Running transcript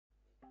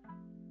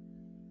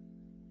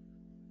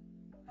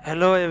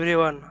Hello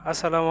everyone,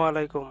 আসসালামু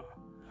আলাইকুম।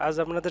 আজ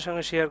আপনাদের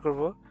সঙ্গে শেয়ার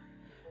করব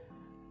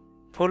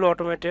ফুল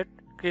automated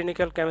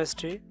clinical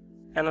chemistry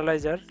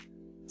analyser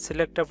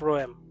সিলেক্ট্রা pro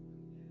M.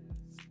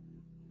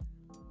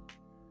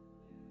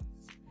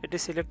 এটি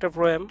সিলেক্ট্রা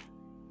pro M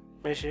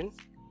machine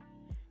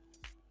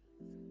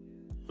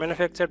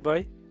manufactured by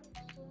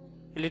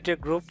Elitech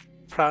group,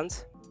 France.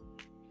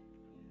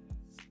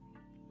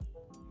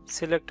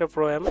 সিলেক্ট্রা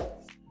pro M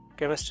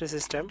chemistry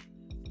system.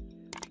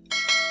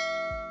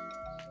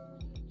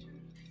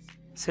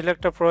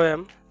 Selectra Pro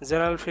M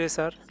general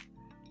feature: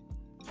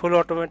 full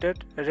automated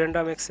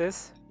random access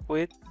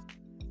with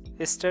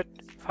state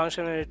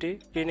functionality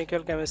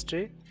clinical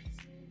chemistry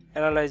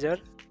analyzer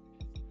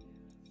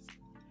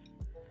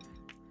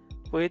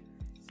with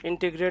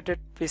integrated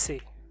PC।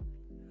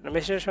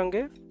 মেশিনের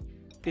সঙ্গে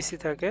পিসি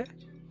থাকে,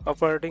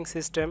 operating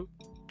system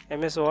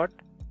MS Word,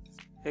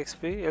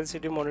 XP,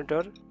 LCD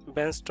monitor,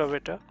 বেঞ্চটপ,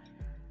 এটা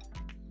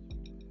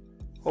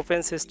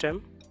open system.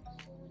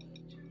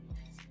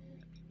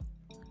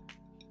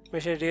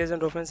 Machine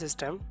reagent open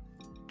system,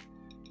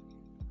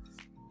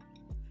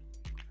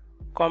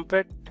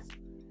 compact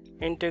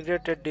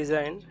integrated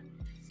design,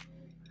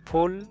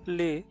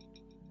 fully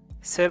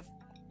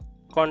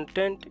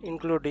self-contained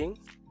including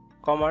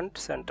command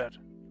center,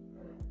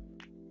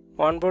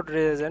 onboard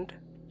reagent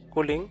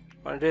cooling,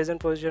 reagent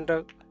position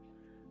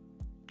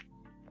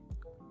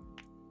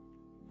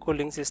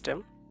cooling system,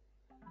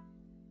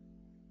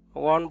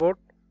 onboard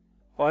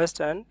waste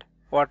and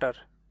water,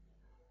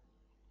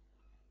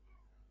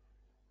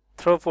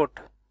 throughput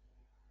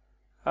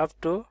up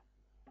to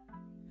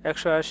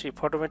 180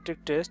 photometric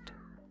test,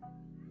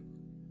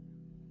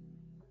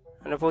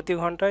 মানে প্রতি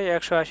ঘন্টায়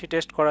 180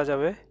 test করা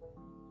যাবে।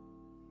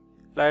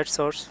 Light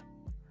source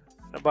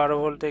 12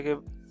 volt থেকে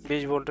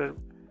 20 ভোল্টের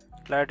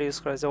light use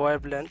করা হয়েছে।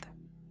 Wavelength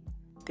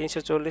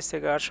 340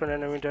 থেকে 800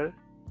 ন্যানোমিটার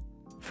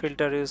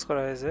ফিল্টার ইউজ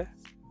করা হয়েছে।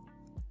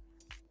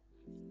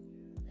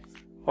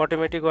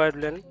 Automatic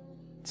wavelength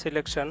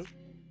selection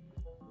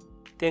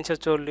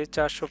 340,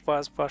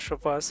 405,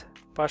 505,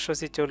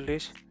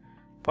 546,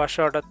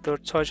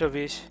 578,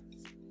 620,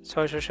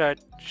 660,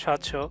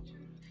 700।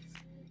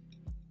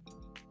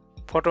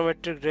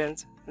 photometric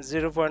range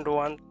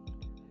 0.1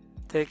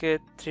 থেকে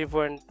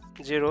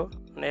 3.0,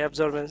 মানে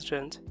absorbance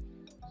range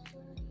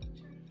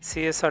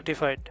CA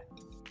certified।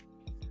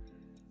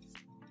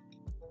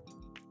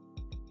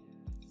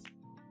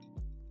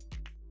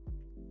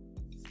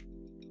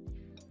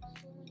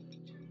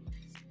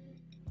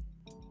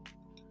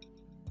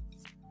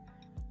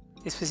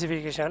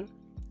 Specification: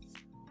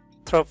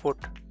 throughput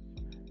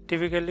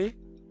typically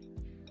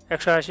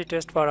 180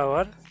 test per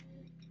hour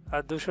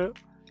আর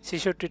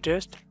 266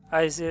 test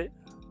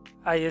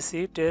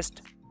ISE test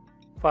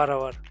per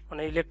hour,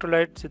 মানে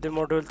ইলেকট্রোলাইট যদি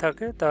মডিউল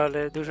থাকে তাহলে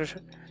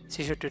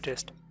 266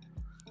 test.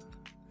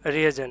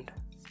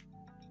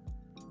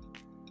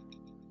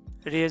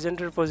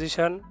 রিয়েজেন্টের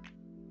position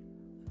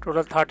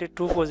total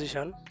 32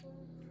 position,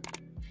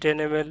 10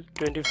 ml,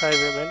 25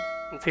 ml,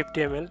 50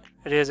 ml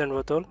reagent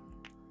বোতল।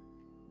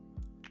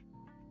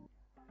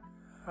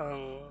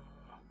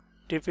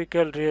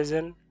 typical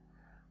reagent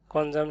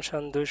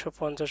consumption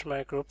 250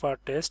 micro per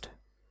test.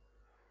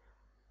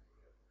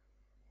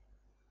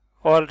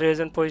 All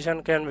reagent position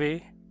can be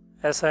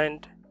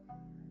assigned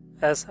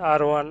as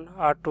R1,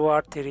 R2,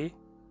 R3.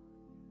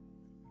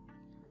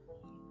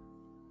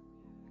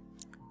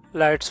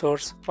 Light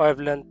source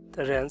wavelength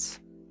range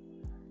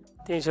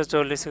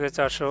 340 থেকে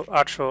 400,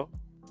 800,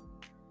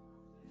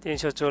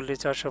 340,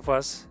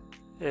 405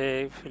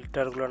 এই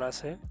ফিল্টারগুলো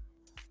আছে।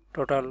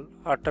 Total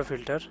 8টা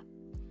filter.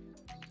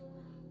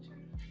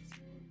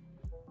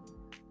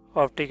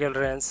 Optical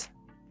range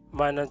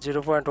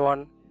 -0.1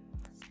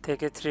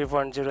 থেকে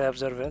 3.0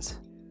 absorbance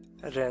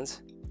range।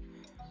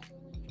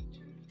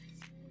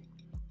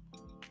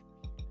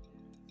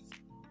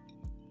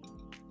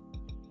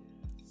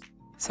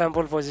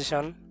 sample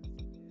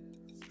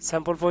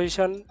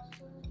position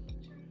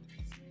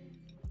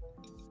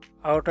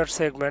outer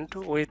segment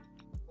with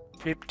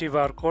 50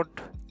 barcode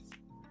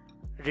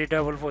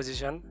readable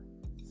position,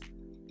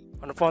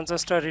 মানে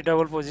 50টা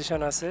readable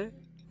position আছে,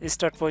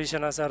 start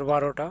position আছে আর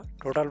 12টা,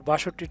 total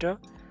 62টা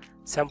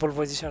sample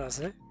position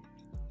আছে।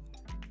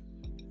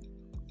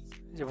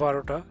 যে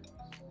 12টা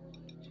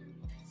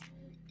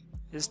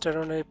start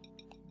মানে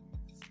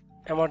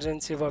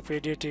এমার্জেন্সি বা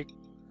পেডিয়াট্রিক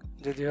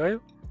যদি হয়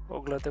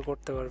ওগুলাতে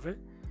করতে পারবে।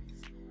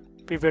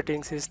 পিপেটিং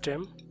সিস্টেম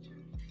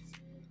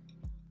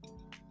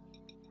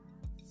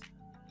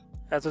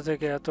এত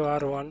থেকে এত,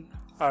 R1,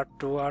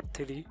 R2, R3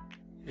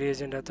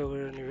 রিয়েজেন্ট এত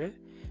করে নেবে।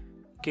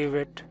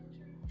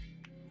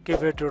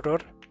 কিউবেট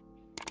rotor,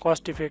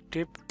 cost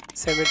effective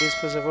semi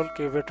disposable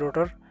কিউবেট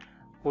rotor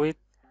with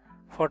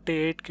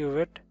 48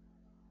 কিউবেট,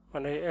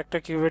 মানে একটা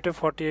কিউবেটে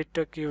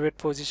 48টা কিউবেট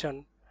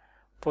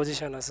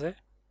পজিশন আছে।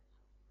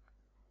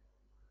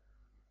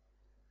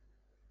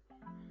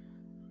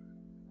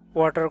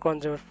 Water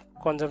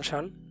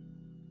consumption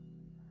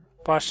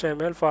 500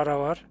 ml per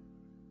hour,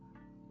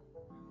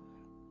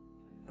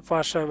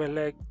 500 ml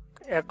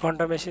 1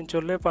 ঘন্টা মেশিন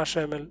চললে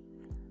 500 ml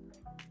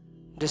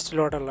ডিস্টিল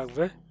ওয়াটার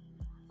লাগবে।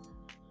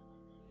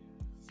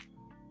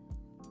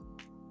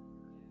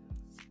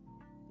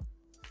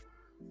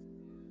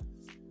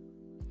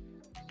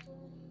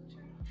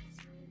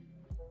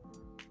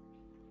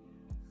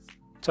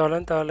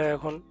 চলেন তাহলে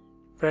এখন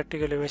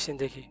প্র্যাকটিক্যালি মেশিন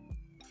দেখি।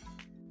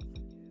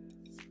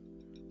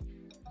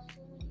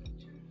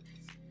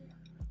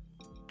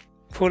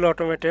 ফুল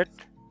automated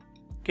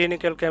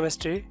clinical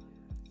chemistry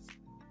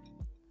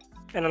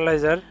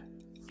analyzer,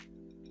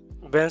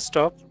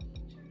 benchtop,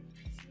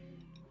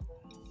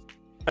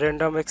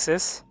 random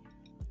access,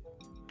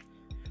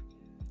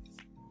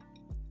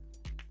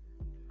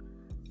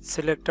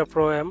 Selectra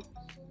Pro M,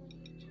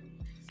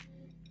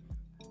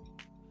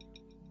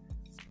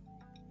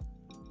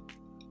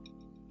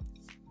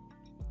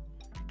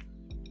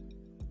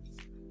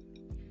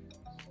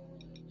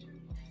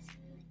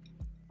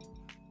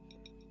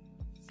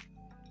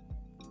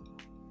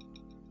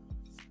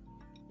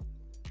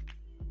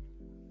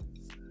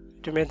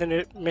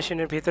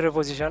 মেশিনের ভিতরে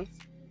position,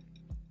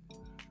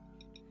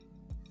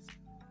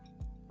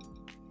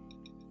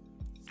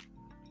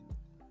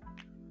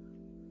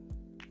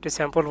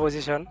 sample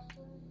position,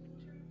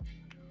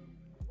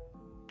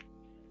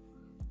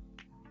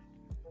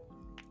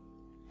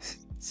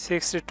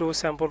 (62)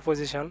 sample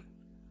position,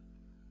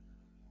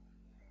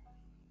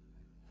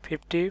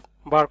 50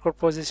 barcode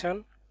position,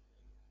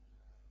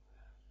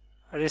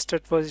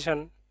 restart position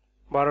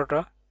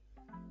 12টা,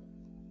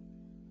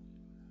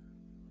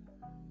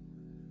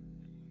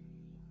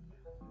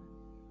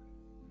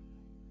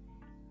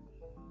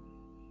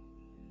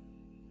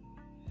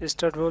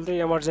 start বলতে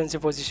emergency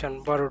position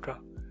 12টা,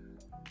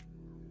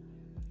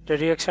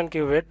 reaction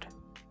কিউবেট,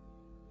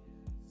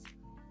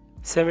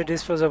 semi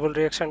disposable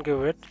reaction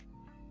কিউবেট,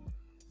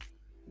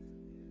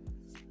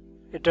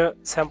 এটা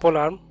sample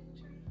arm,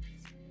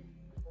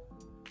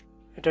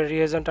 এটা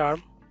রিএজেন্ট আর্ম,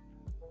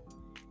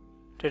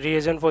 এটা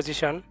reagent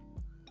position,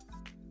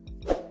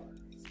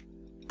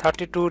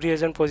 32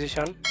 reagent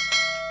position,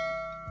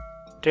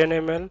 10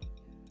 ml,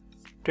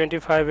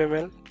 25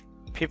 ml,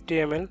 50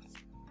 ml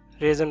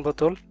reagent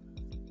বোতল,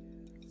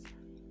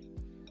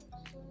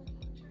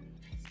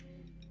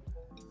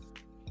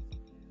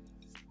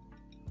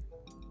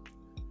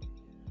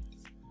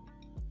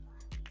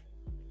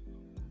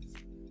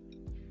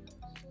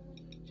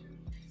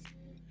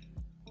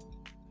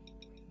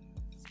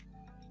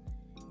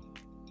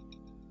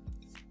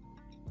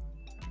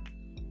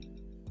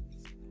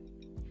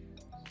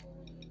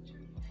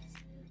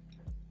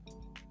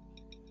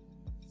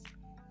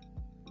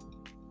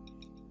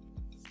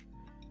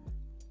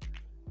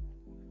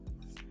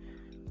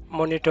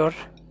 monitor,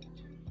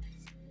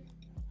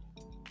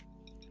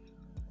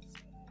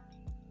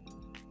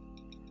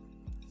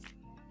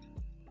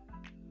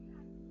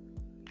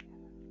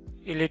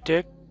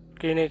 Elitech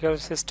clinical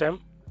system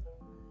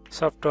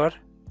software,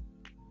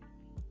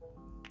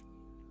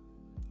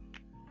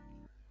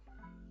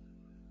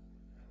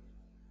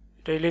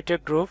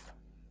 Elitech group,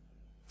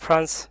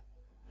 France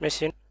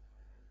machine,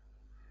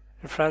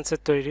 ফ্রান্সের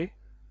তৈরি,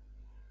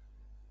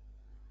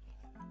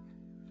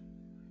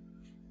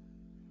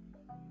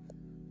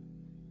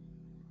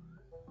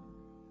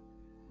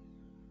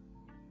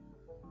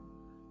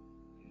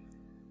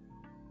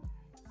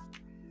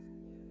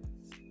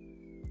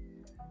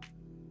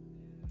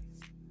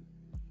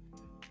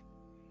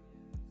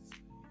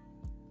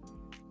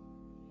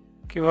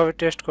 কিভাবে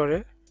test করে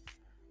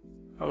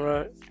আমরা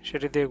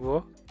সেটি দেখব।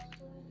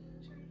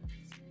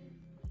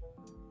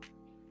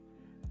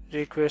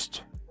 Request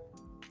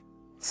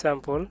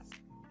sample,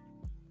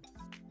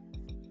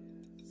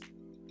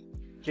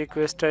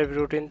 request type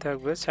routine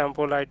থাকবে,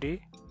 স্যাম্পল আইডি,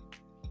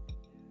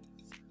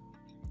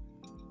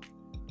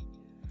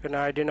 এখানে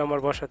আইডি নাম্বার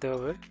বসাতে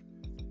হবে,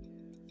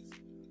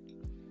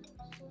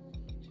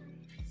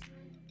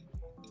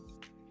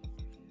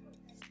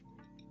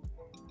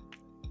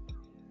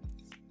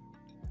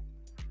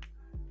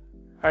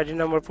 আইডি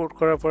নাম্বার পুট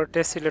করার পর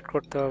টেস্ট সিলেক্ট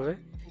করতে হবে,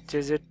 যে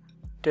যে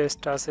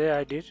টেস্ট আছে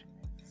আইডির,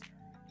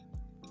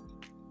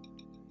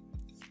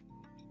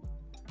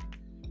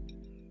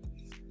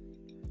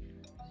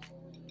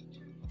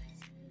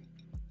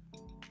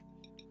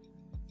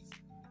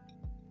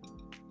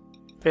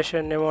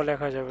 পেশেন্ট নেমও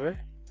লেখা যাবে,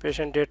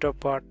 patient date of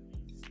birth,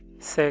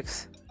 sex,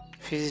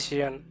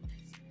 physician,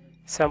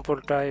 sample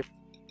type,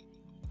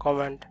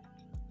 comment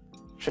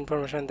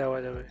information দেওয়া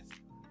যাবে।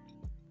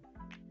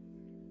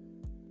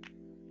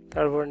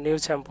 তারপর নিউ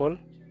স্যাম্পল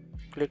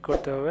ক্লিক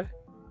করতে হবে,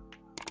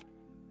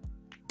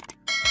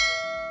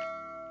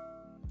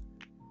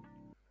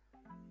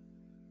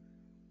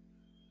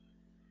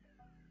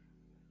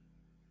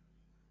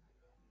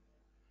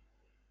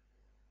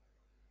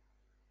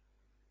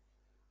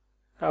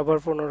 আবার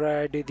পুনরায়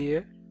আইডি দিয়ে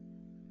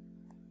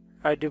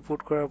আইডি পুট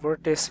করার পর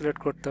টেস্ট সিলেক্ট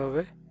করতে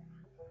হবে,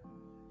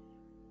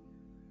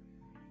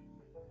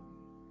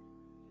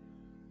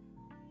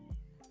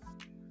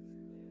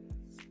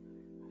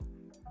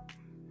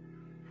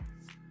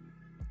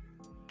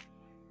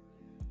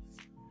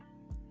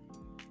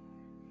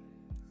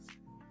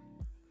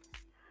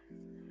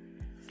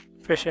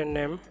 patient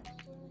name,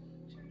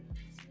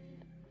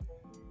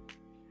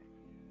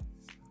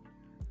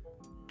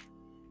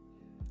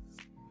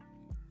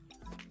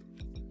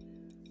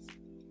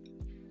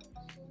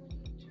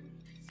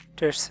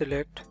 test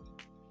select,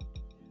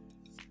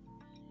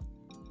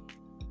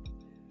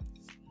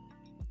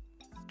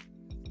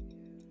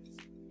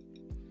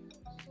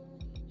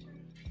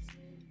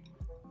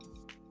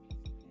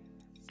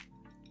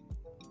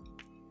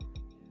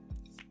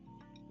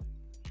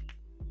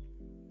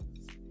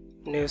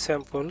 new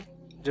sample,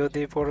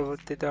 যদি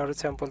পরবর্তীতে আরও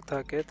স্যাম্পল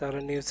থাকে তাহলে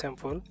নিউ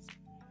স্যাম্পল,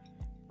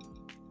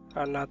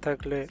 আর না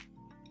থাকলে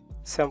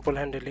স্যাম্পল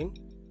হ্যান্ডেলিং।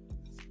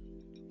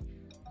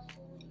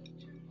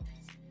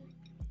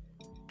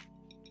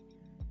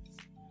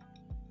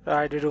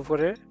 আইডির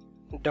উপরে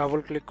ডাবল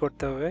ক্লিক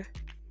করতে হবে,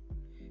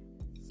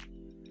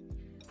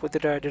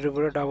 প্রতিটা আইডির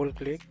উপরে ডাবল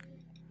ক্লিক,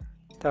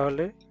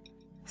 তাহলে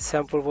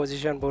স্যাম্পল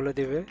পজিশন বলে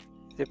দিবে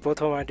যে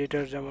প্রথম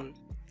আইডিটার যেমন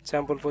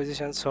স্যাম্পল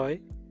পজিশন 6,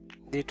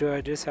 দ্বিতীয়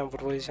আইডির স্যাম্পল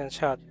পজিশন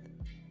 7,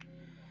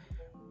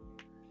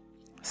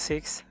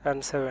 6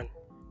 and 7,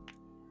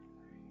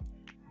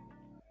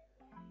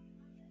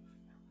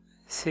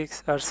 6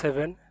 আর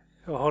 7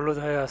 হলুদ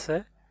হয়ে আছে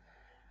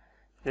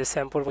যে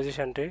স্যাম্পল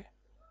পজিশনটি,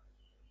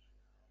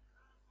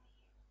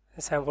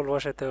 স্যাম্পল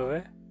বসাতে হবে।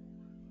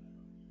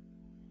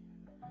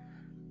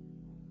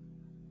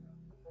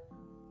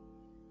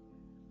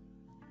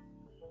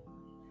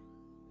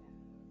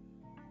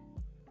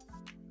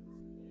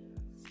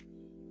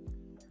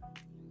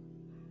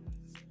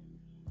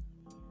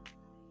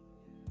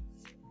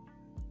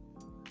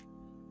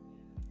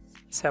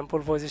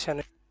 স্যাম্পল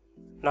পজিশনে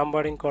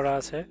নাম্বারিং করা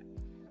আছে,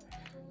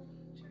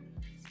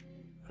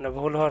 মানে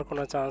ভুল হওয়ার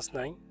কোনো চান্স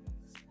নাই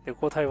যে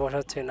কোথায়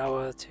বসাচ্ছি না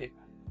বসাচ্ছি।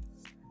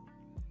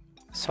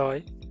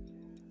 6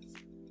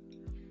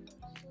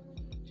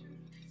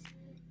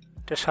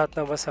 এটা 7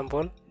 নম্বর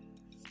স্যাম্পল।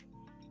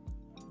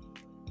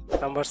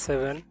 নাম্বার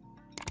 7,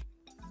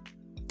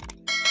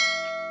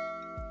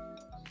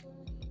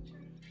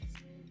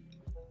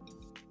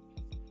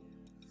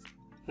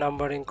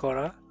 নাম্বারিং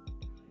করা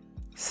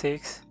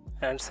 6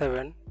 and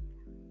 7,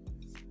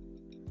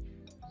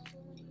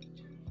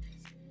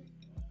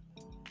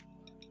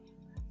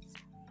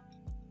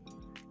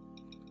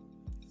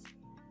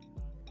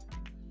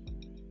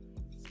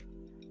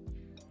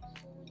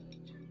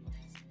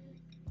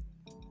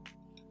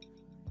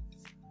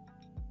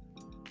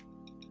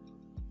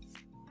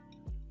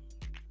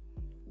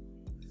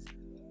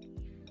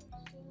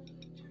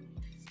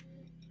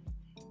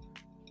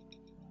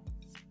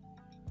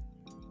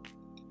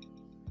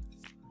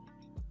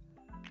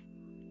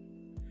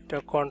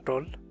 এটা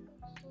কন্ট্রোল।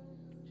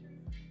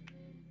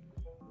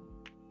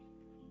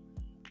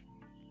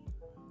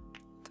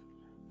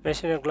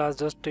 মেশিনের গ্লাস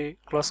ডোরটি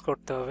ক্লোজ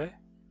করতে হবে।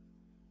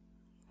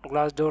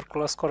 গ্লাস ডোর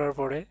ক্লোজ করার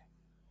পরে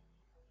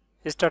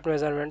স্টার্ট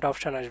মেজারমেন্ট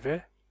অপশন আসবে,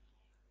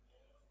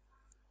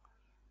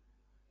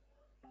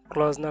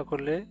 ক্লোজ না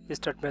করলে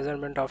স্টার্ট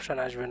মেজারমেন্ট অপশন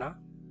আসবে না।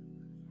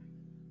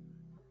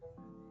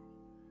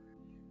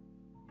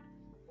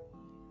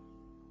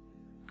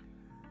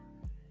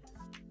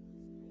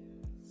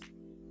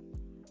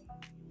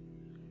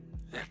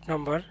 এক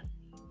নম্বর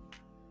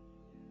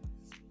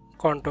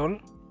কন্ট্রোল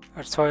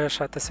আর 6 এর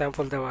সাথে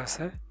স্যাম্পল দেওয়া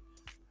আছে।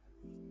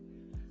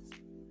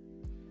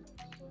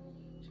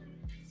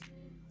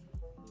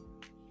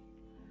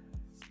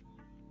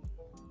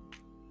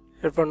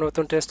 এরপর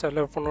নতুন টেস্ট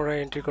হলে পুনরায়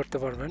এন্ট্রি করতে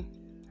পারবেন।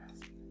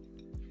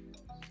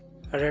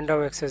 র্যান্ডম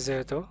অ্যাক্সেস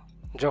যেহেতু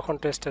যখন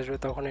টেস্ট আসবে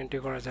তখন এন্ট্রি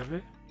করা যাবে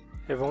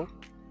এবং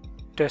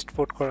টেস্ট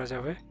পুট করা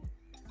যাবে।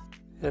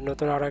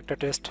 নতুন আরও একটা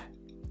টেস্ট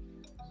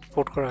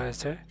পুট করা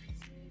হয়েছে।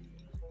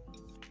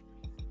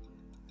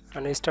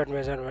 and start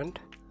measurement,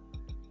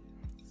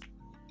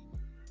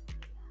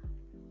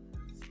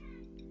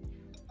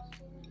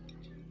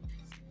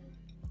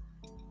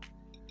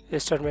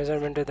 স্টার্ট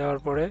মেজারমেন্টে দেওয়ার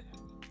পরে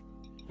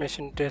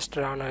মেশিন টেস্ট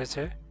রান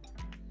হয়েছে।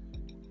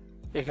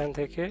 এখান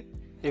থেকে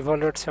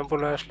ইভালুয়েট স্যাম্পল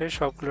আসলে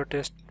সবগুলো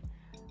টেস্ট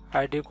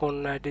আইডি, কোন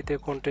আইডিতে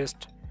কোন টেস্ট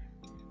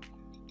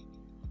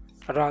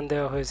রান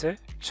দেওয়া হয়েছে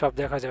সব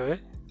দেখা যাবে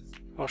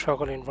এবং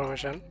সকল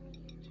ইনফরমেশন,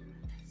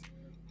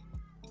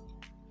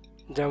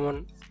 যেমন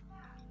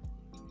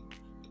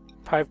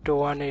 5 to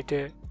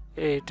 1.8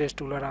 এই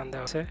টেস্টগুলো রান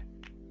দেওয়া আছে।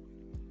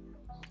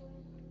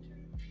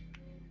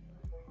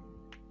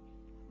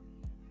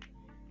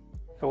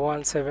 ওয়ান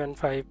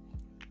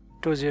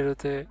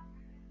 7520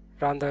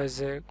 রান দেওয়া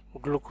হয়েছে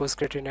গ্লুকোজ,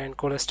 ক্রেটিনাইন,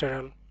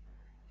 কোলেস্টেরল,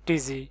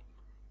 টিজি।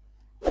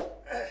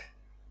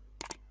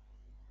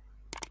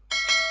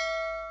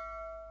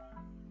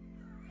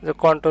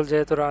 কন্ট্রোল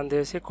যেহেতু রান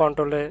দিয়েছি,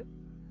 কন্ট্রোলে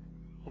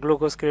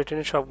গ্লুকোজ,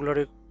 ক্রেটিনিন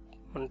সবগুলোরই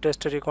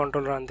টেস্টেরই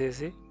কন্ট্রোল রান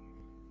দিয়েছি।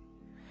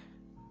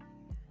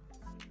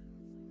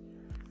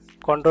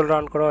 কন্ট্রোল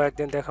রান করাও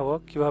একদিন দেখাবো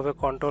কিভাবে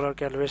কন্ট্রোল আর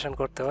ক্যালিব্রেশন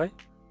করতে হয়।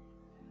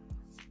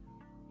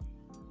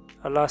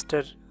 আর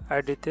লাস্টের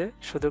আইডিতে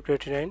শুধু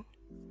ক্রেটিনাইন।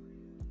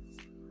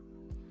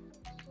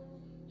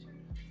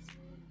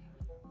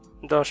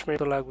 10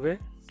 মিনিট লাগবে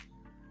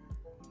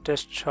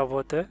টেস্ট সব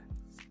হতে।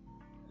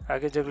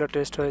 আগে যেগুলো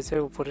টেস্ট হয়েছে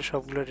উপরে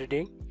সবগুলো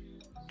রিডিং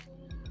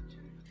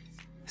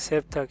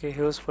সেভ থাকে,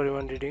 হিউজ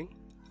পরিমাণ রিডিং।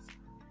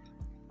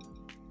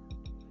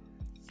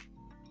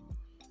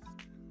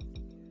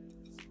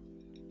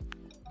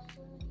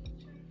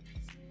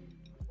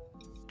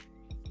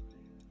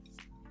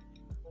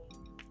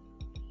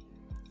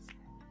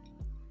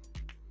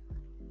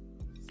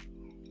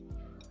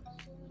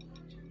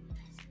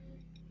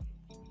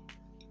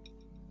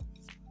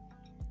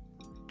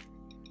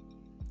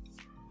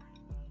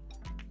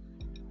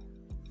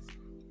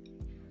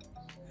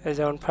 এই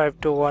যেমন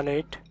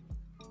 5218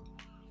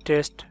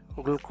 টেস্ট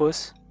গ্লুকোজ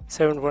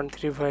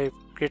 7.35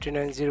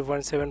 ক্রিয়েটিনিন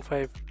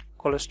 0.75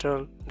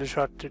 কোলেস্টেরল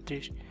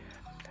 238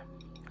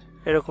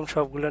 এরকম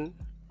সবগুলো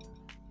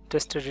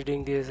টেস্টের রিডিং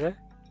দিয়েছে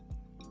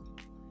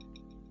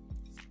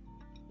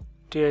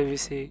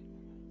TIBC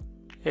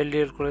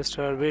LDL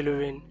cholesterol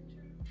bilirubin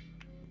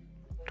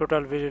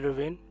total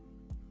bilirubin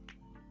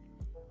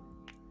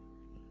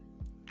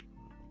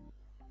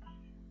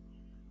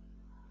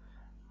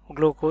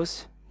glucose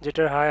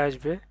যেটার হাই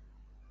আসবে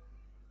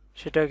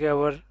সেটাকে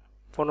আবার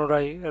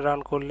পুনরায় রান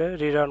করলে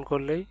রিরান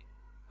করলেই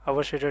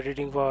আবার সেটা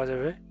রিডিং পাওয়া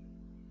যাবে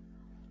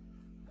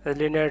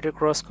লিনিয়ারিটি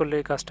ক্রস করলে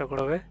এই কাজটা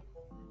করবে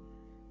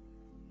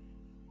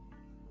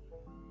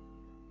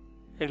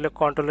এগুলো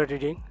কন্ট্রোলের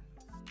রিডিং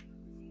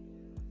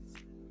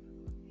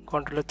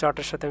কন্ট্রোলের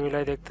চার্টের সাথে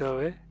মিলাই দেখতে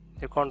হবে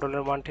যে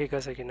কন্ট্রোলের মান ঠিক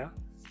আছে কিনা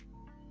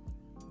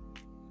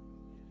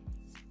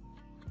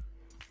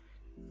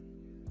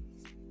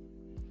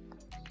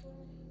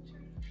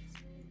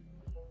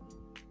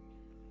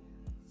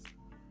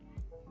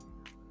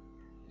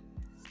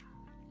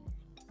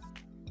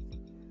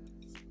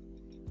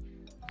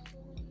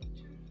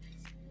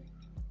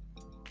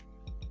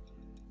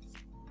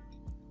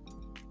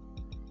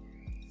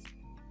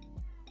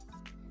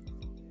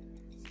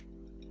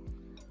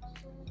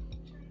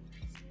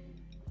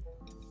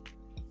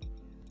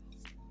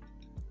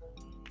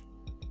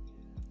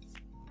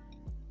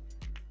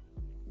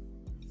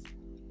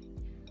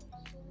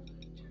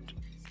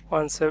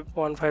ওয়ান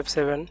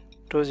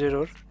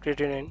 15720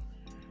 ক্রিয়েটিনিন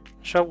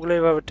সবগুলো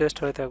এইভাবে টেস্ট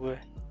হয়ে থাকবে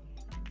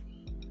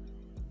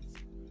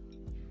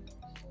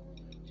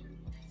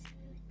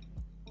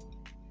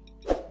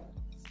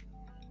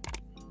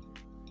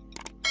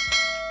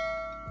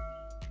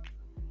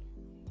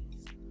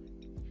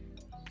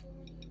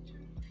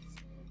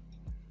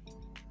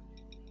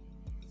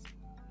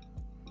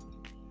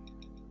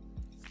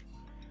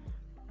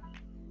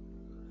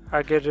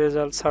আগের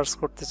রেজাল্ট সার্চ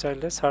করতে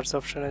চাইলে সার্চ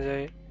অপশনে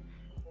যাই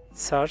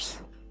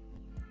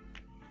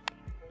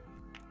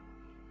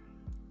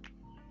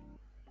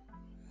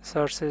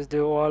search is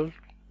the all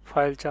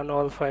file and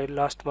all file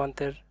last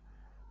month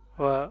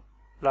or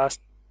last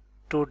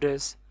 2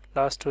 days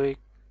last week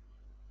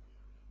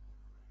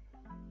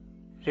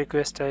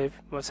request type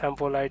or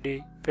sample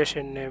id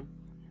patient name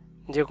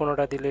যে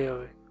কোনোটা দিলেই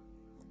হবে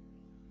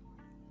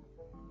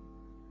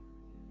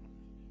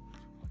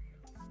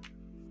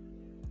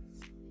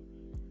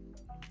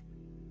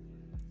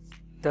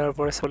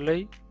তারপরে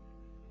চললেই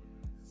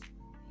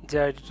যে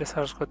আইডিটা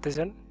সার্চ করতে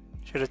চান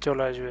সেটা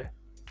চলে আসবে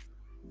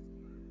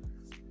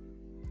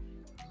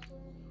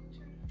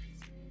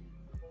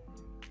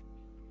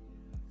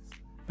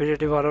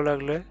ভিডিওটি ভালো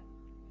লাগলে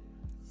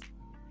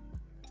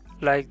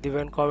লাইক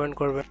দিবেন কমেন্ট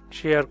করবেন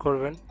শেয়ার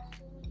করবেন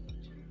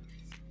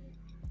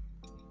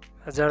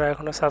আর যারা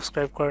এখনো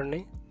সাবস্ক্রাইব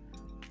করেননি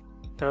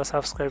তারা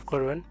সাবস্ক্রাইব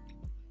করবেন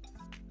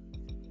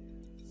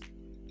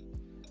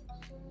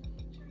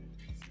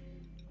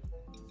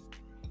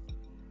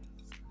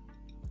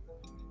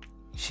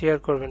শেয়ার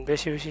করবেন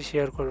বেশি বেশি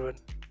শেয়ার করবেন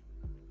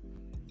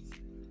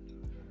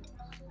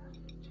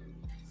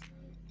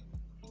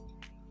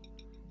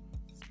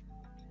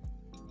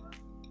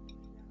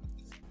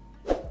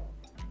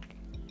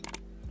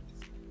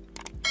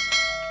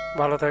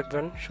ভালো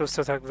থাকবেন সুস্থ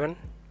থাকবেন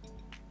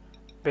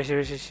বেশি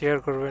বেশি শেয়ার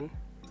করবেন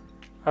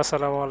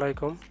আসসালামু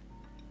আলাইকুম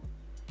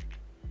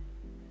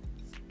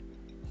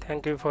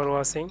থ্যাংক ইউ ফর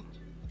ওয়াচিং